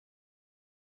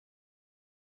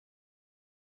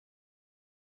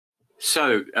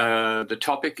The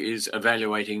topic is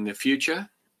evaluating the future,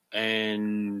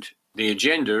 and the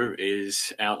agenda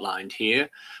is outlined here.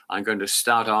 I'm going to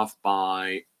start off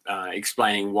by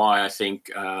explaining why I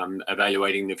think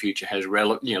evaluating the future has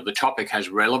the topic has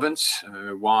relevance,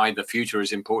 why the future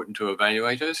is important to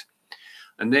evaluators.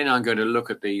 And then I'm going to look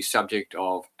at the subject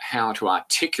of how to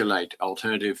articulate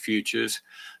alternative futures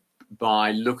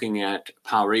by looking at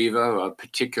PAR-EVO, a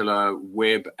particular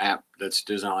web app that's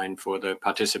designed for the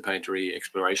participatory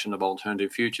exploration of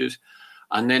alternative futures.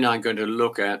 And then I'm going to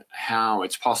look at how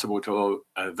it's possible to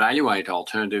evaluate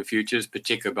alternative futures,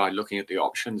 particularly by looking at the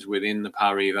options within the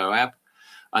PAR-EVO app.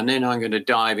 And then I'm going to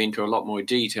dive into a lot more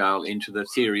detail into the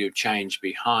theory of change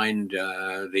behind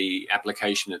the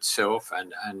application itself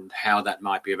and how that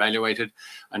might be evaluated.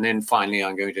 And then finally,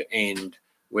 I'm going to end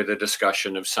with a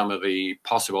discussion of some of the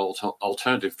possible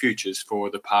alternative futures for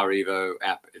the PAR-EVO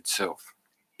app itself.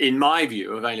 In my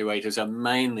view, evaluators are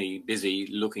mainly busy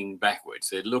looking backwards.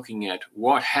 They're looking at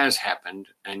what has happened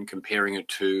and comparing it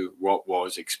to what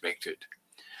was expected.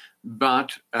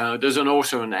 But there's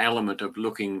also an element of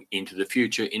looking into the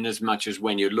future, in as much as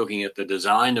when you're looking at the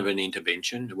design of an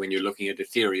intervention, when you're looking at a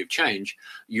theory of change,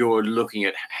 you're looking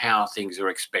at how things are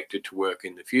expected to work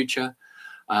in the future,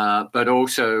 but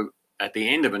also at the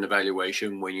end of an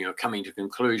evaluation, when you're coming to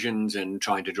conclusions and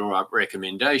trying to draw up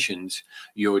recommendations,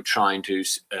 you're trying to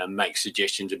make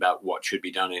suggestions about what should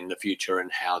be done in the future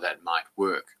and how that might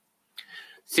work.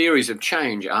 Theories of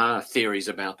change are theories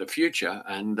about the future,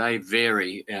 and they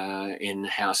vary in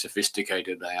how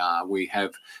sophisticated they are. We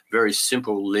have very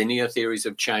simple linear theories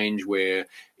of change where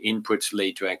inputs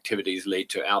lead to activities, lead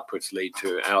to outputs, lead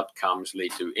to outcomes,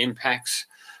 lead to impacts.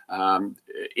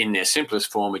 In their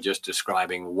simplest form, are just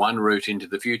describing one route into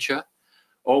the future.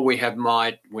 Or we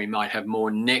might have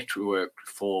more networked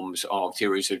forms of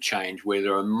theories of change where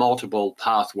there are multiple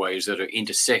pathways that are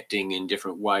intersecting in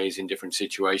different ways in different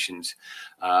situations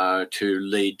to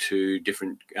lead to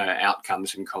different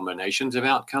outcomes and combinations of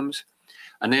outcomes.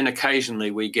 And then occasionally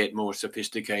we get more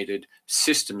sophisticated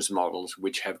systems models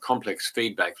which have complex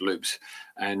feedback loops,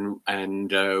 and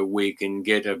we can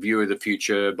get a view of the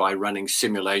future by running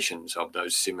simulations of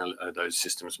those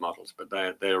systems models, but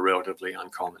they're relatively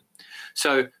uncommon.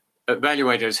 So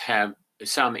evaluators have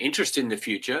some interest in the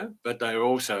future, but they're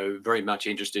also very much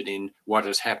interested in what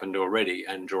has happened already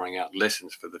and drawing out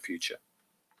lessons for the future.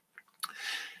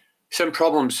 Some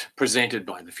problems presented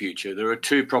by the future. There are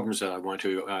two problems that I want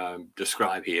to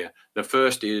describe here. The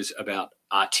first is about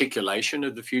articulation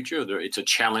of the future. It's a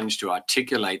challenge to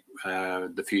articulate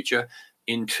the future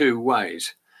in two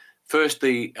ways.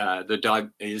 Firstly,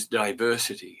 is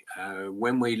diversity.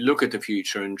 When we look at the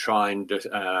future and try and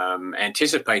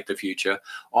anticipate the future,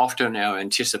 often our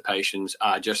anticipations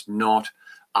are just not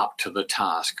up to the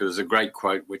task. There's a great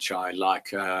quote which I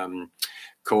like,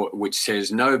 which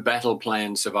says, "No battle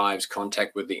plan survives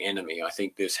contact with the enemy." I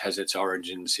think this has its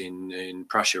origins in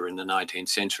Prussia in the 19th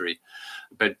century.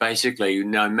 But basically,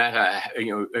 no matter,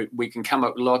 we can come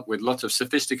up with lots of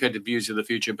sophisticated views of the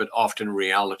future, but often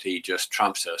reality just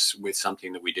trumps us with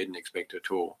something that we didn't expect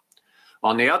at all.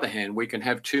 On the other hand, we can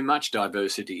have too much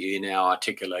diversity in our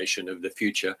articulation of the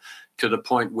future to the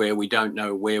point where we don't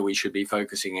know where we should be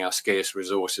focusing our scarce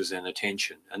resources and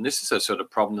attention. And this is a sort of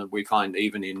problem that we find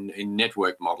even in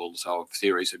network models of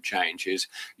theories of change, is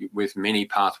with many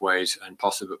pathways and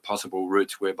possible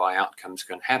routes whereby outcomes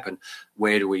can happen,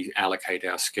 where do we allocate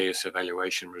our scarce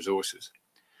evaluation resources?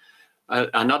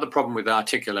 Another problem with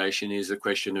articulation is the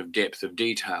question of depth of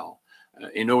detail.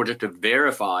 In order to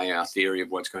verify our theory of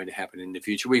what's going to happen in the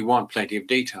future, we want plenty of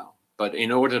detail. But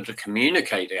in order to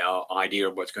communicate our idea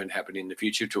of what's going to happen in the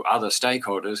future to other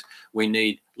stakeholders, we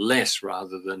need less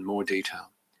rather than more detail.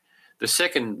 The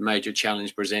second major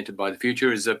challenge presented by the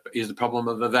future is the problem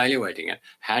of evaluating it.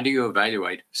 How do you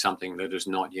evaluate something that has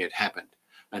not yet happened?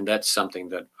 And that's something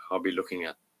that I'll be looking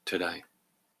at today.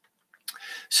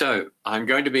 So I'm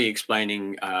going to be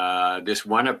explaining this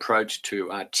one approach to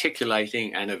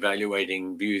articulating and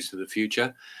evaluating views of the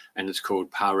future, and it's called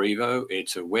PAR-EVO.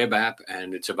 It's a web app,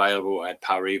 and it's available at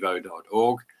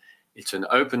parevo.org. It's an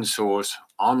open source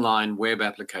online web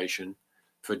application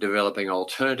for developing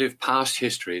alternative past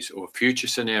histories or future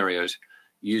scenarios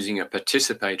using a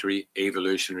participatory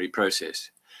evolutionary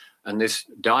process. And this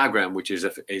diagram, which is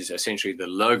essentially the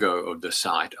logo of the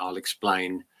site, I'll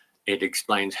explain. It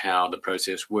explains how the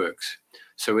process works.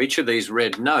 So each of these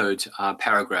red nodes are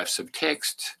paragraphs of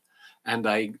text, and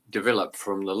they develop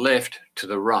from the left to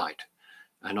the right.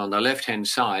 And on the left-hand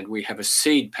side, we have a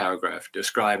seed paragraph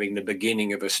describing the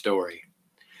beginning of a story.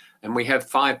 And we have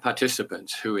 5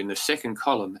 participants who in the second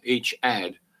column each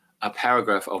add a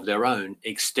paragraph of their own,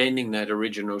 extending that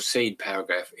original seed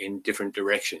paragraph in different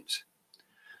directions.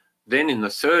 Then in the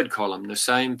third column, the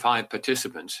same 5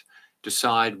 participants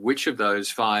decide which of those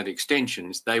 5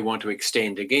 extensions they want to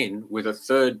extend again with a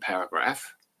third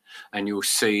paragraph. And you'll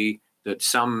see that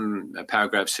some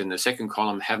paragraphs in the second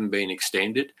column haven't been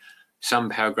extended. Some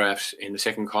paragraphs in the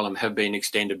second column have been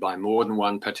extended by more than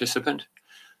one participant.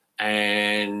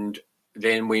 And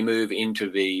then we move into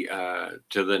the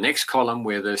to the next column,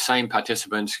 where the same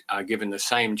participants are given the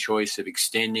same choice of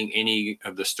extending any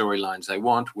of the storylines they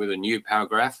want with a new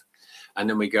paragraph. And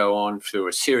then we go on through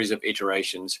a series of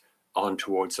iterations on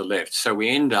towards the left. So we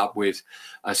end up with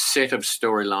a set of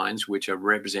storylines which are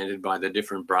represented by the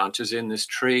different branches in this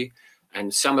tree.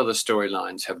 And some of the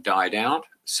storylines have died out,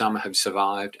 some have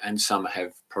survived, and some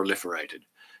have proliferated.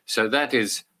 So that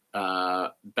is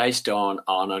based on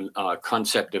a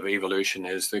concept of evolution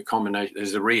as the combination,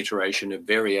 as the reiteration of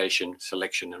variation,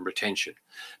 selection, and retention.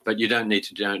 But you don't need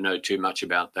to know too much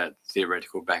about that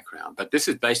theoretical background. But this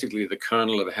is basically the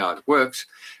kernel of how it works.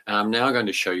 And I'm now going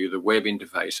to show you the web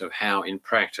interface of how, in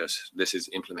practice, this is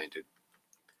implemented.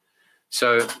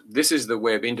 So this is the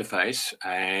web interface,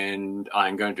 and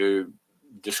I'm going to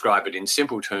describe it in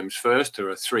simple terms first. There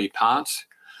are 3 parts.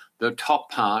 The top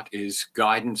part is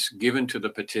guidance given to the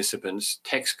participants,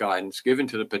 text guidance given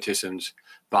to the participants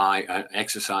by an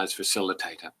exercise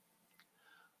facilitator.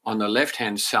 On the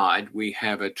left-hand side, we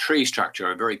have a tree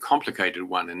structure, a very complicated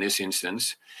one in this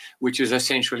instance, which is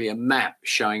essentially a map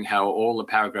showing how all the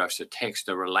paragraphs of text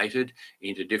are related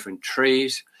into different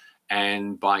trees.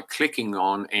 And by clicking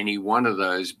on any one of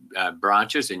those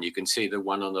branches, and you can see the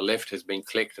one on the left has been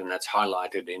clicked and that's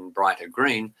highlighted in brighter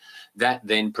green, that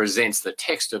then presents the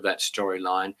text of that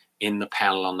storyline in the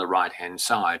panel on the right-hand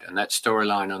side. And that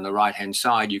storyline on the right-hand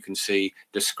side, you can see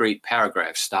discrete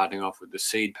paragraphs, starting off with the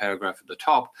seed paragraph at the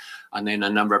top, and then a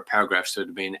number of paragraphs that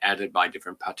have been added by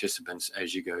different participants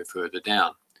as you go further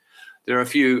down. There are a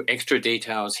few extra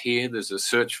details here. There's a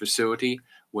search facility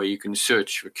where you can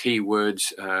search for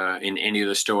keywords in any of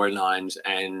the storylines,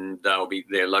 and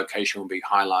their location will be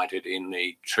highlighted in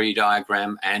the tree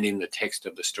diagram and in the text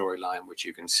of the storyline, which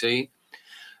you can see.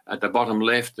 At the bottom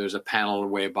left, there's a panel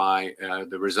whereby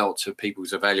the results of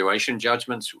people's evaluation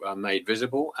judgments are made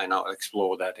visible, and I'll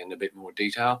explore that in a bit more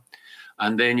detail.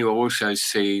 And then you'll also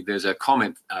see there's a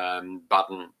comment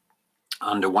button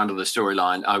under one of the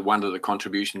storyline, one of the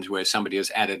contributions, where somebody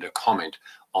has added a comment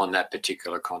on that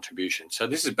particular contribution. So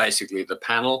this is basically the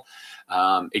panel.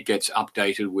 It gets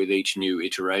updated with each new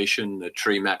iteration. The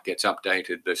tree map gets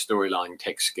updated, the storyline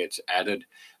text gets added,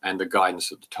 and the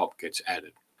guidance at the top gets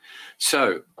added.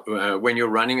 So when you're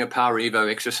running a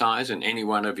PowerEvo exercise, and any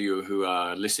one of you who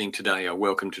are listening today are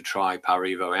welcome to try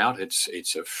PowerEvo out.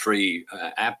 It's a free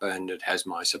app, and it has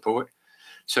my support.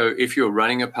 So if you're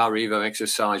running a PowerEvo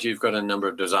exercise, you've got a number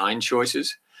of design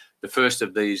choices. The first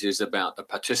of these is about the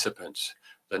participants,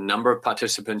 the number of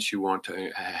participants you want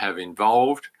to have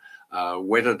involved,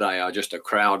 whether they are just a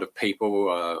crowd of people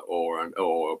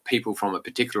or people from a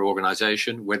particular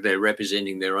organization, whether they're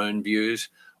representing their own views,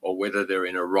 or whether they're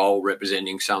in a role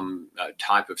representing some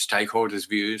type of stakeholders'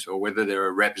 views, or whether they're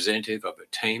a representative of a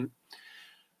team.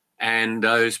 And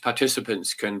those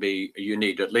participants can be, you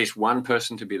need at least one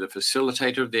person to be the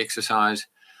facilitator of the exercise.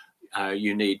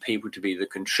 You need people to be the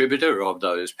contributor of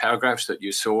those paragraphs that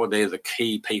you saw. They're the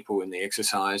key people in the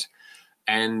exercise.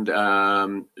 And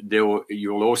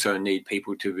you'll also need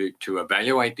people to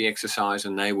evaluate the exercise,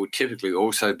 and they will typically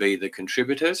also be the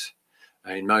contributors.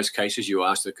 In most cases, you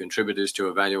ask the contributors to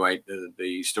evaluate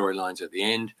the storylines at the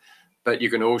end, but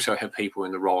you can also have people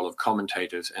in the role of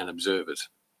commentators and observers.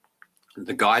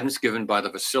 The guidance given by the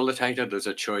facilitator, there's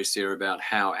a choice there about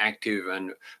how active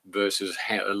and versus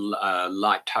how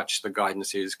light touch the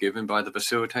guidance is given by the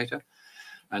facilitator.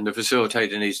 And the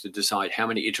facilitator needs to decide how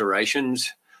many iterations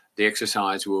the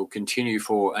exercise will continue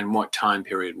for and what time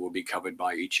period will be covered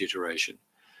by each iteration.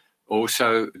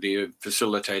 Also, the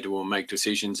facilitator will make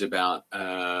decisions about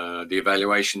the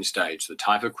evaluation stage, the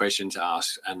type of questions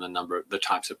asked, and the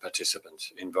types of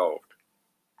participants involved.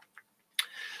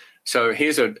 So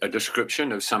here's a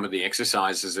description of some of the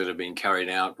exercises that have been carried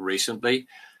out recently.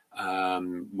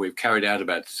 We've carried out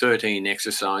about 13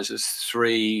 exercises,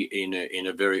 3 in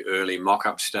a very early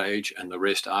mock-up stage and the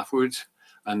rest afterwards.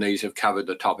 And these have covered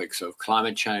the topics of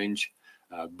climate change,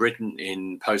 Britain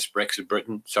in post-Brexit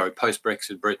Britain,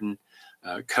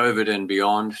 COVID and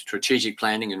beyond, strategic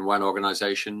planning in one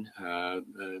organization,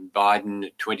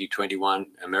 Biden 2021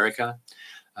 America,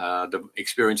 the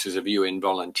experiences of UN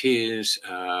volunteers,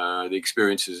 the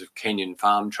experiences of Kenyan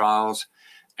farm trials,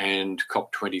 and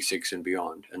COP26 and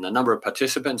beyond. And the number of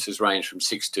participants has ranged from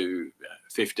 6 to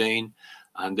 15.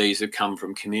 And these have come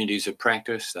from communities of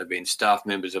practice. They've been staff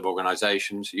members of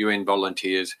organisations, UN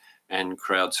volunteers, and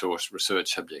crowdsourced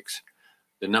research subjects.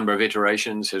 The number of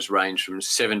iterations has ranged from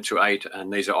 7 to 8,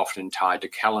 and these are often tied to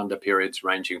calendar periods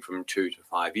ranging from 2 to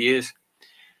 5 years.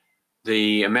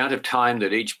 The amount of time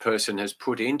that each person has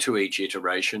put into each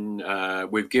iteration,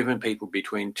 we've given people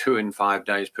between 2 and 5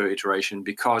 days per iteration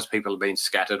because people have been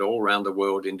scattered all around the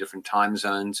world in different time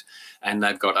zones, and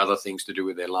they've got other things to do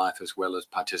with their life as well as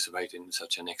participate in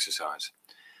such an exercise.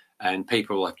 And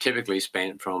people have typically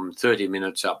spent from 30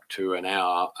 minutes up to an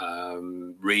hour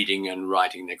reading and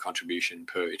writing their contribution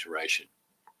per iteration.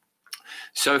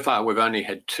 So far, we've only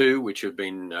had 2 which have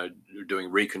been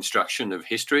doing reconstruction of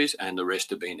histories, and the rest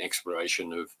have been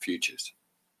exploration of futures.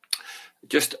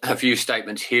 Just a few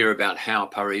statements here about how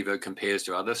PAREVO compares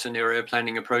to other scenario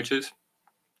planning approaches.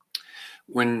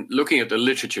 When looking at the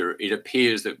literature, it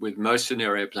appears that with most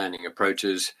scenario planning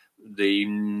approaches, the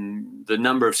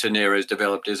number of scenarios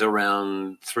developed is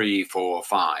around 3, 4,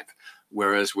 5.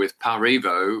 Whereas with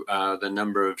PAREVO, the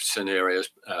number of scenarios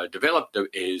developed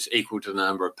is equal to the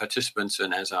number of participants,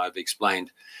 and as I've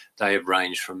explained, they have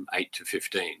ranged from 8 to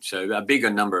 15, so a bigger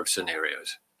number of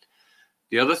scenarios.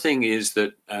 The other thing is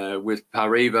that with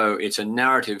PAREVO, it's a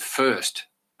narrative-first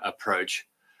approach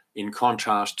in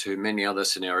contrast to many other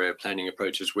scenario planning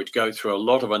approaches which go through a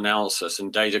lot of analysis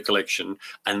and data collection,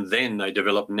 and then they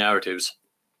develop narratives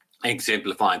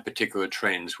exemplifying particular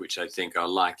trends which they think are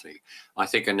likely. I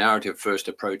think a narrative-first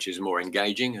approach is more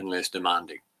engaging and less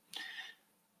demanding.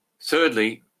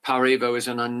 Thirdly, PAREVO is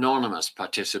an anonymous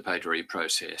participatory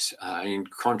process, in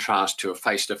contrast to a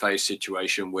face-to-face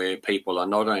situation where people are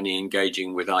not only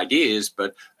engaging with ideas,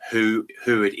 but who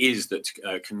it is that's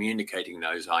communicating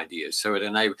those ideas. So it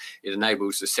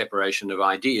enables the separation of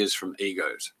ideas from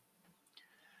egos.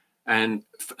 And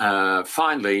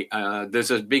finally, there's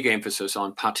a big emphasis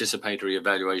on participatory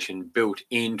evaluation built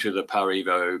into the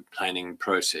PAREVO planning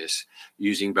process,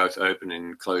 using both open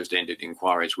and closed-ended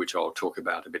inquiries, which I'll talk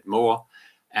about a bit more.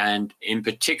 And in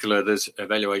particular, there's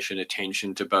evaluation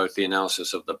attention to both the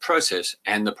analysis of the process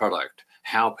and the product,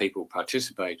 how people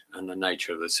participate, and the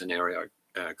nature of the scenario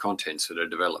contents that are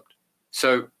developed.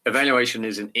 So evaluation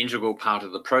is an integral part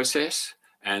of the process.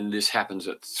 And this happens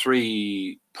at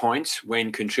 3 points.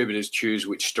 When contributors choose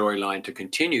which storyline to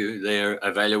continue, they're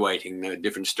evaluating the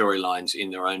different storylines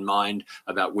in their own mind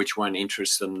about which one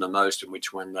interests them the most and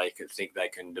which one they think they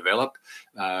can develop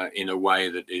in a way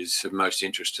that is of most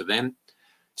interest to them.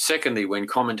 Secondly, when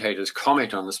commentators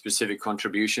comment on the specific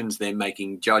contributions, they're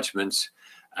making judgments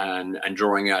and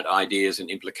drawing out ideas and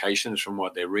implications from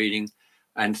what they're reading.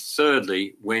 And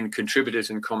thirdly, when contributors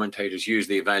and commentators use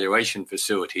the evaluation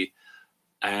facility,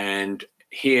 and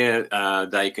here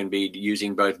they can be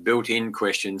using both built-in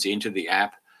questions into the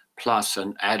app plus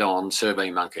an add-on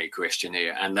SurveyMonkey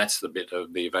questionnaire. And that's the bit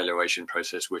of the evaluation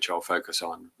process which I'll focus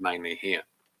on mainly here.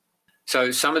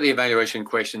 So some of the evaluation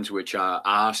questions which are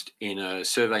asked in a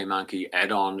SurveyMonkey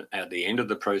add-on at the end of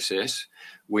the process,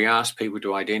 we ask people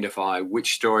to identify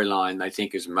which storyline they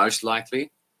think is most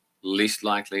likely, least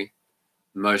likely,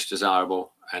 most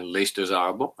desirable, and least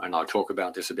desirable. And I'll talk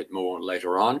about this a bit more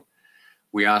later on.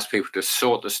 We ask people to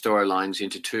sort the storylines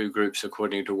into 2 groups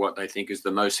according to what they think is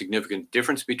the most significant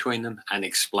difference between them, and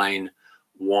explain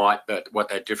what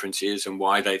that difference is and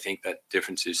why they think that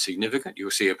difference is significant.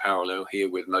 You'll see a parallel here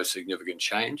with most significant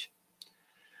change.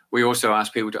 We also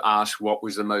ask people to ask what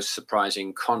was the most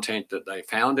surprising content that they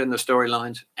found in the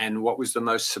storylines and what was the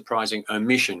most surprising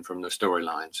omission from the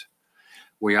storylines.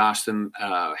 We ask them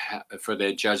for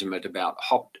their judgment about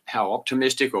how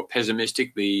optimistic or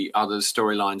pessimistic the other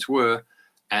storylines were,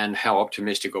 and how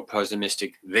optimistic or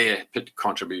pessimistic their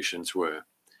contributions were.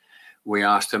 We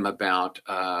asked them about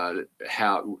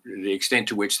how the extent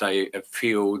to which they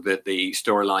feel that the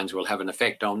storylines will have an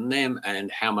effect on them, and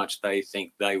how much they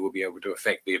think they will be able to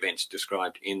affect the events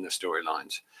described in the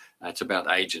storylines. It's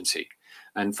about agency.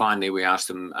 And finally, we asked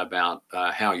them about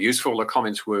how useful the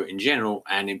comments were in general,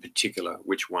 and in particular,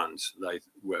 which ones they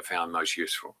were found most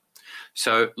useful.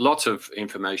 So lots of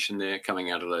information there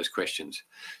coming out of those questions.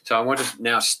 So I want to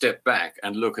now step back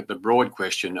and look at the broad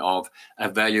question of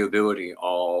evaluability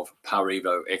of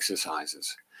PAREVO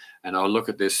exercises. And I'll look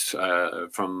at this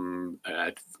from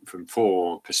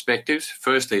 4 perspectives.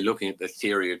 Firstly, looking at the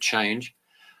theory of change.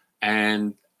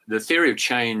 And the theory of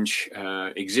change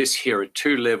exists here at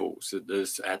 2 levels.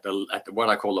 There's at what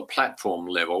I call the platform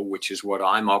level, which is what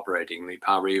I'm operating, the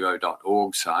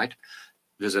parevo.org site.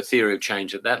 There's a theory of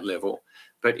change at that level.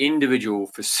 but individual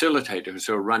facilitators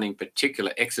who are running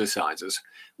particular exercises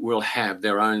will have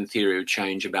their own theory of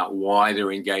change about why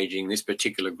they're engaging this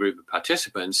particular group of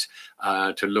participants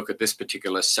to look at this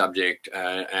particular subject,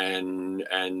 and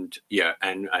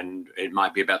it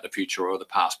might be about the future or the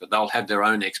past, but they'll have their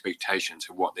own expectations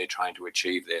of what they're trying to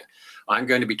achieve there. I'm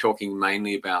going to be talking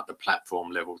mainly about the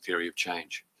platform level theory of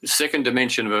change. The second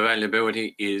dimension of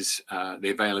availability is the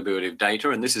availability of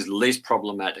data, and this is least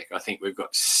problematic. I think we've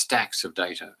got stacks of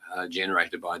data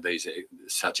generated by these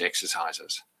such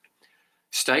exercises.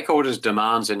 Stakeholders'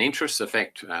 demands and interests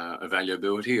affect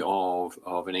availability of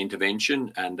an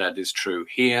intervention, and that is true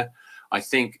here. I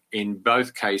think in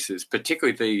both cases,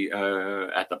 particularly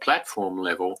at the platform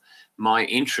level, my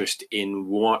interest in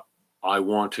what I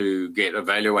want to get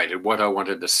evaluated, what I want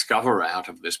to discover out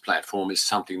of this platform is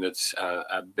something that's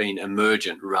been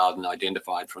emergent rather than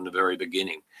identified from the very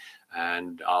beginning.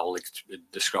 And I'll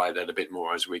describe that a bit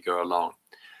more as we go along.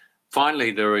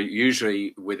 Finally, there are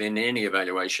usually, within any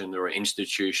evaluation, there are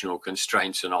institutional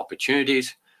constraints and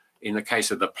opportunities. In the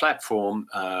case of the platform,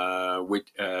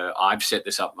 I've set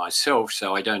this up myself,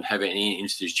 so I don't have any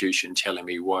institution telling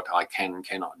me what I can and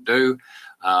cannot do.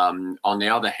 On the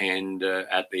other hand,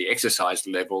 at the exercise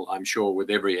level, I'm sure with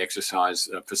every exercise,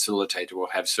 a facilitator will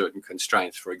have certain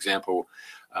constraints. For example,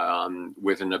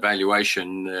 with an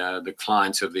evaluation, the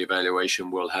clients of the evaluation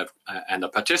will have, and the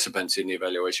participants in the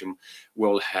evaluation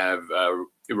will have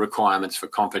requirements for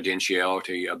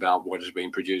confidentiality about what is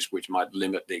being produced, which might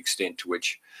limit the extent to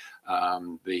which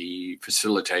the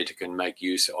facilitator can make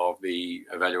use of the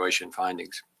evaluation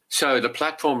findings. So the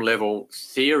platform level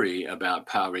theory about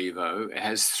PowerEvo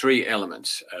has three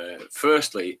elements.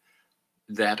 Firstly,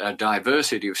 that a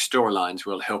diversity of storylines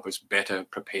will help us better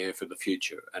prepare for the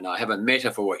future. And I have a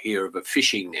metaphor here of a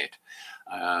fishing net,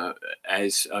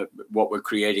 what we're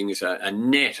creating is a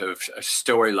net of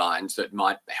storylines that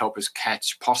might help us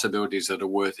catch possibilities that are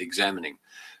worth examining.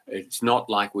 It's not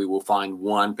like we will find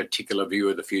one particular view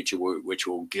of the future which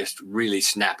will just really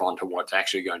snap onto what's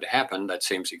actually going to happen. That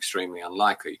seems extremely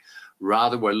unlikely.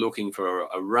 Rather, we're looking for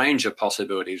a range of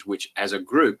possibilities which, as a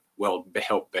group, will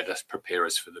help better prepare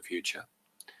us for the future.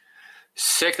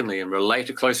 Secondly,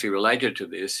 and closely related to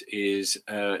this, is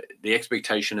the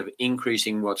expectation of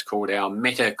increasing what's called our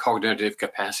metacognitive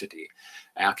capacity,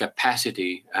 our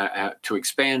capacity to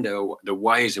expand the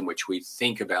ways in which we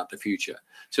think about the future.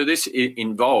 So this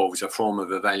involves a form of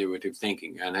evaluative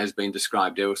thinking and has been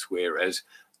described elsewhere as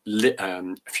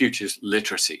futures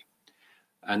literacy.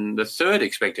 And the third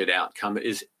expected outcome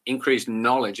is increased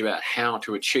knowledge about how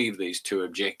to achieve these two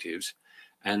objectives.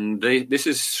 And this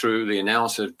is through the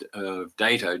analysis of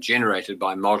data generated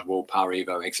by multiple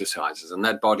PowerEvo exercises, and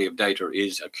that body of data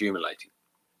is accumulating.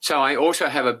 So I also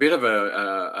have a bit of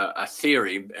a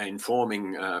theory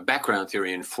informing, background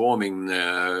theory informing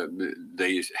how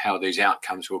these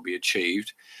outcomes will be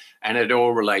achieved. And it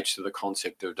all relates to the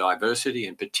concept of diversity,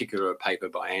 in particular a paper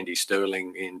by Andy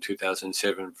Sterling in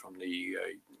 2007 from the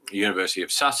University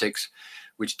of Sussex,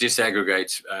 which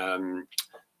disaggregates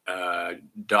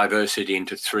diversity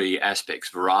into three aspects: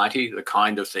 variety, the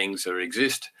kind of things that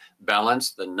exist;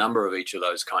 balance, the number of each of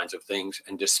those kinds of things;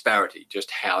 and disparity,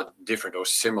 just how different or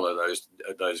similar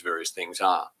those various things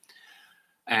are.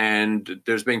 And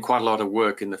there's been quite a lot of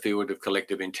work in the field of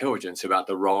collective intelligence about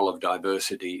the role of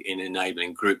diversity in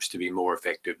enabling groups to be more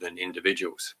effective than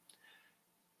individuals.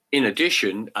 In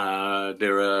addition,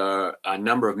 there are a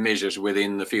number of measures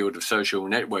within the field of social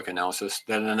network analysis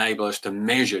that enable us to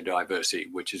measure diversity,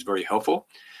 which is very helpful.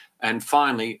 And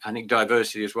finally, I think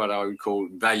diversity is what I would call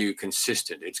value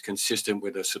consistent. It's consistent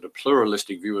with a sort of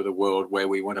pluralistic view of the world where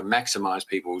we want to maximize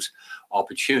people's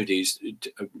opportunities,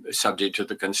 subject to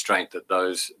the constraint that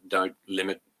those don't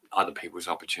limit other people's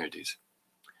opportunities.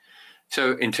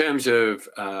 So in terms of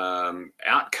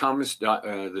outcomes,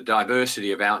 the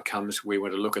diversity of outcomes, we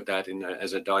want to look at that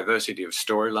as a diversity of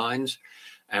storylines.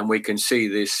 And we can see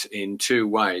this in two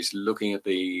ways, looking at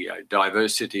the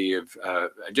diversity of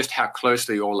just how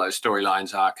closely all those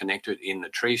storylines are connected in the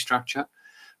tree structure.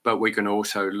 But we can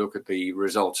also look at the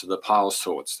results of the pile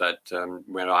sorts that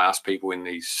when I ask people in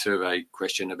the survey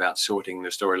question about sorting the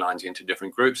storylines into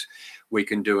different groups, we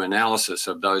can do analysis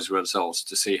of those results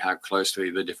to see how closely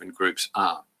the different groups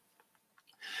are.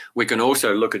 We can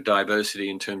also look at diversity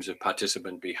in terms of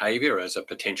participant behavior as a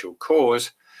potential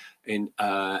cause, and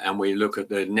we look at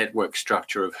the network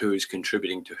structure of who's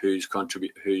contributing to whose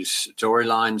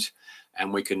storylines,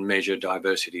 and we can measure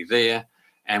diversity there.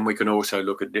 And we can also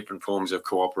look at different forms of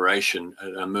cooperation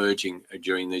emerging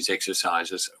during these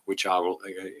exercises, which I will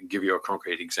give you a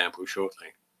concrete example shortly.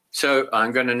 So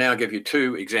I'm going to now give you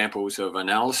two examples of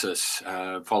analysis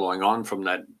following on from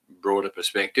that broader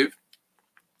perspective.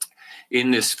 In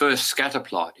this first scatter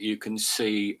plot, you can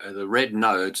see the red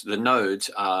nodes. The nodes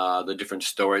are the different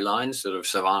storylines that have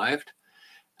survived.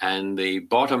 And the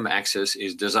bottom axis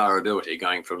is desirability,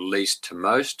 going from least to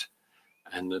most.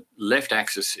 And the left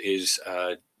axis is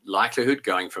likelihood,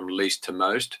 going from least to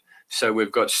most. So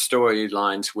we've got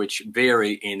storylines which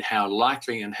vary in how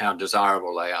likely and how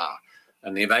desirable they are.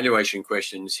 And the evaluation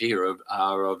questions here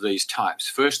are of these types.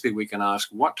 Firstly, we can ask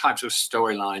what types of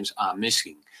storylines are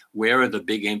missing? Where are the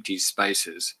big empty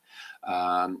spaces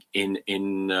in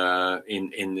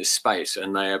this space?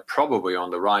 And they are probably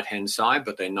on the right-hand side,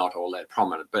 but they're not all that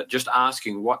prominent. But just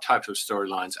asking what types of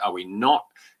storylines are we not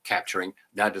capturing,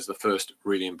 that is the first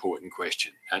really important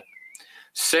question.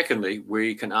 Secondly,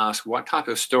 we can ask what type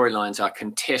of storylines are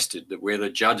contested, that where the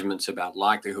judgments about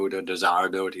likelihood or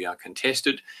desirability are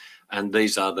contested. And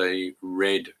these are the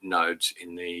red nodes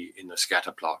in the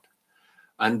scatter plot.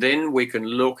 And then we can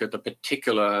look at the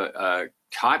particular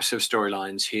types of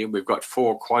storylines here. We've got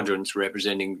 4 quadrants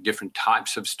representing different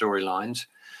types of storylines.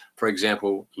 For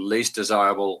example, least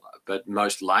desirable but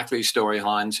most likely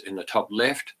storylines in the top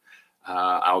left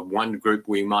are one group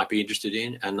we might be interested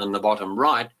in. And then the bottom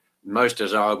right, most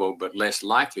desirable but less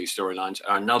likely storylines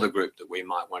are another group that we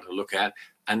might want to look at.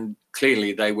 And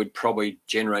clearly they would probably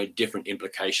generate different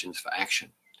implications for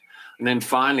action. And then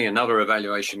finally, another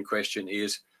evaluation question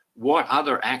is, what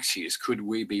other axes could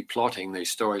we be plotting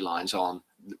these storylines on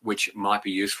which might be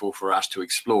useful for us to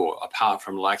explore apart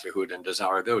from likelihood and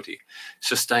desirability?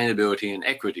 Sustainability and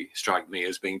equity strike me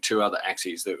as being 2 other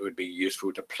axes that would be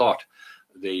useful to plot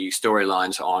the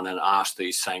storylines on and ask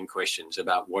these same questions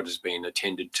about what has been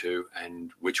attended to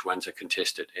and which ones are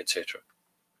contested, etc.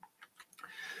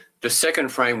 The second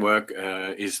framework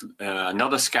is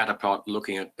another scatter plot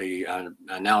looking at the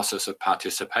analysis of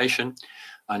participation.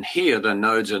 And here the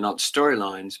nodes are not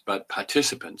storylines, but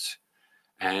participants.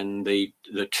 And the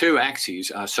 2 axes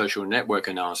are social network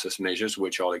analysis measures,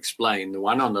 which I'll explain. The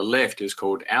one on the left is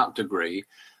called out degree.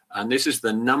 And this is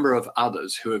the number of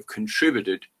others who have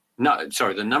contributed,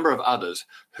 the number of others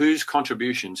whose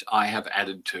contributions I have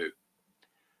added to.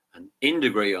 And in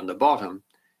degree on the bottom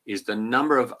is the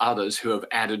number of others who have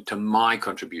added to my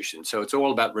contribution. So it's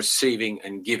all about receiving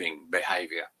and giving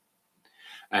behavior.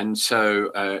 And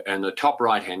so in the top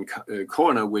right-hand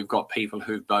corner, we've got people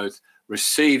who've both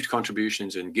received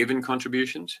contributions and given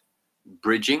contributions,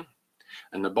 bridging.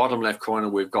 And the bottom left corner,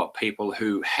 we've got people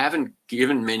who haven't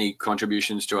given many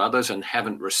contributions to others and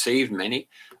haven't received many.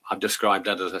 I've described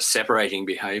that as a separating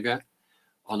behavior.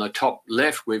 On the top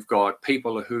left, we've got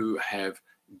people who have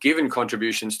given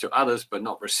contributions to others but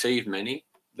not received many.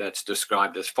 That's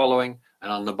described as following. And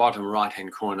on the bottom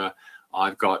right-hand corner,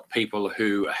 I've got people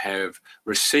who have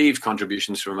received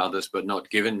contributions from others but not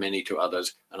given many to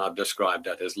others, and I've described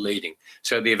that as leading.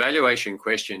 So the evaluation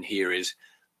question here is,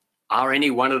 are any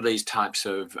one of these types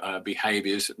of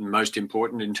behaviors most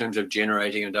important in terms of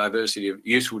generating a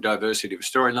useful diversity of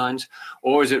storylines,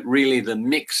 or is it really the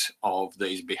mix of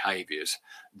these behaviors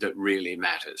that really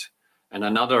matters? And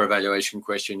another evaluation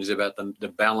question is about the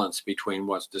balance between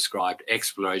what's described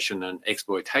exploration and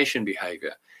exploitation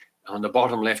behavior. On the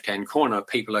bottom left-hand corner,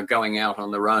 people are going out on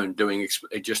their own,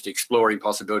 just exploring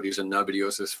possibilities and nobody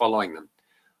else is following them.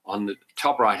 On the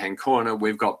top right-hand corner,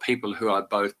 we've got people who are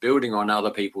both building on other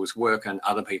people's work and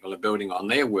other people are building on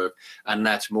their work, and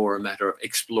that's more a matter of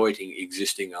exploiting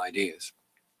existing ideas.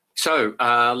 So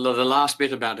the last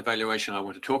bit about evaluation I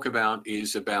want to talk about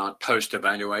is about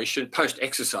post-evaluation,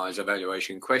 post-exercise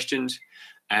evaluation questions.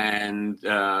 And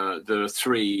there are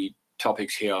 3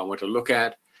 topics here I want to look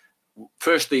at.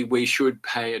 Firstly, we should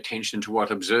pay attention to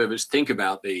what observers think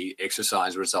about the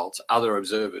exercise results, other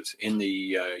observers. In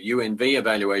the UNV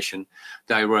evaluation,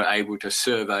 they were able to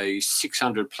survey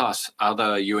 600 plus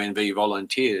other UNV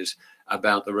volunteers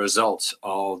about the results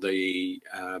of the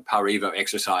PAR-EVO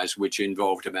exercise, which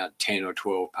involved about 10 or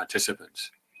 12 participants.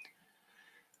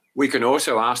 We can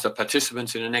also ask the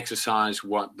participants in an exercise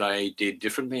what they did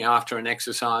differently after an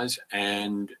exercise.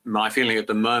 And my feeling at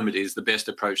the moment is the best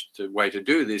way to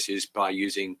do this is by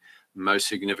using most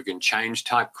significant change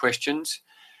type questions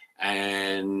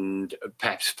and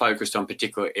perhaps focused on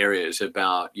particular areas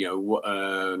about,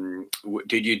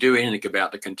 did you do anything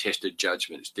about the contested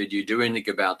judgments? Did you do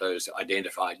anything about those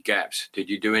identified gaps? Did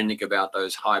you do anything about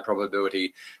those high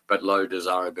probability but low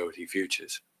desirability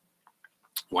futures?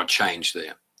 What changed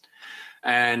there?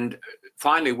 And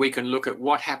finally, we can look at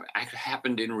what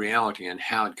happened in reality and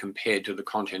how it compared to the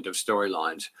content of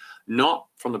storylines, not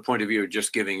from the point of view of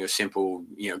just giving a simple,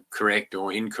 correct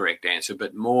or incorrect answer,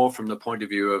 but more from the point of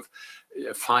view of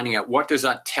finding out what does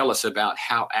that tell us about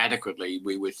how adequately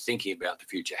we were thinking about the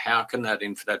future. How can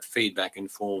that feedback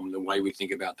inform the way we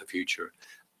think about the future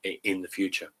in the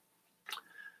future?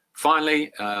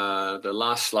 Finally, the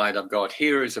last slide I've got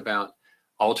here is about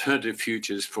alternative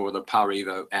futures for the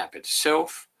PowerEvo app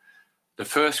itself. The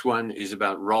first one is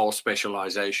about role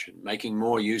specialization, making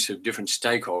more use of different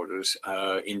stakeholders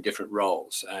in different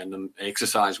roles. And an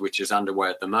exercise which is underway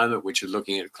at the moment, which is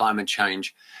looking at climate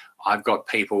change. I've got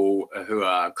people who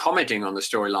are commenting on the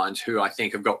storylines who I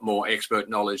think have got more expert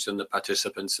knowledge than the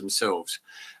participants themselves.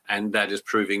 And that is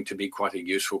proving to be quite a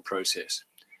useful process.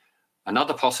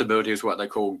 Another possibility is what they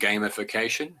call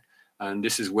gamification. And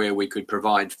this is where we could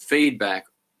provide feedback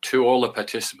to all the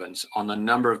participants on the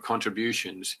number of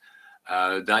contributions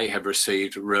they have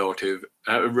received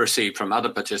from other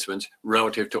participants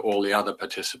relative to all the other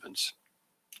participants.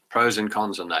 Pros and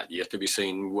cons on that, yet to be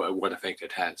seen what effect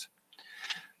it has.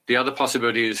 The other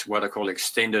possibility is what I call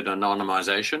extended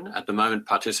anonymization. At the moment,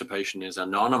 participation is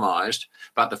anonymized,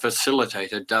 but the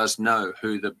facilitator does know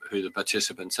who the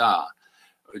participants are.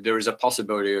 There is a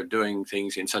possibility of doing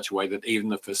things in such a way that even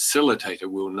the facilitator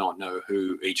will not know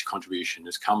who each contribution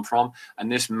has come from.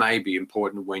 And this may be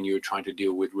important when you're trying to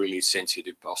deal with really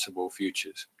sensitive possible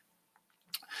futures.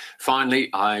 Finally,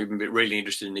 I'm really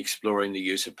interested in exploring the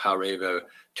use of PowerEvo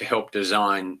to help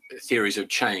design theories of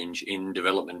change in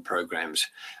development programs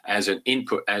as an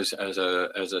input, as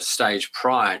a stage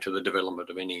prior to the development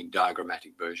of any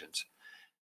diagrammatic versions.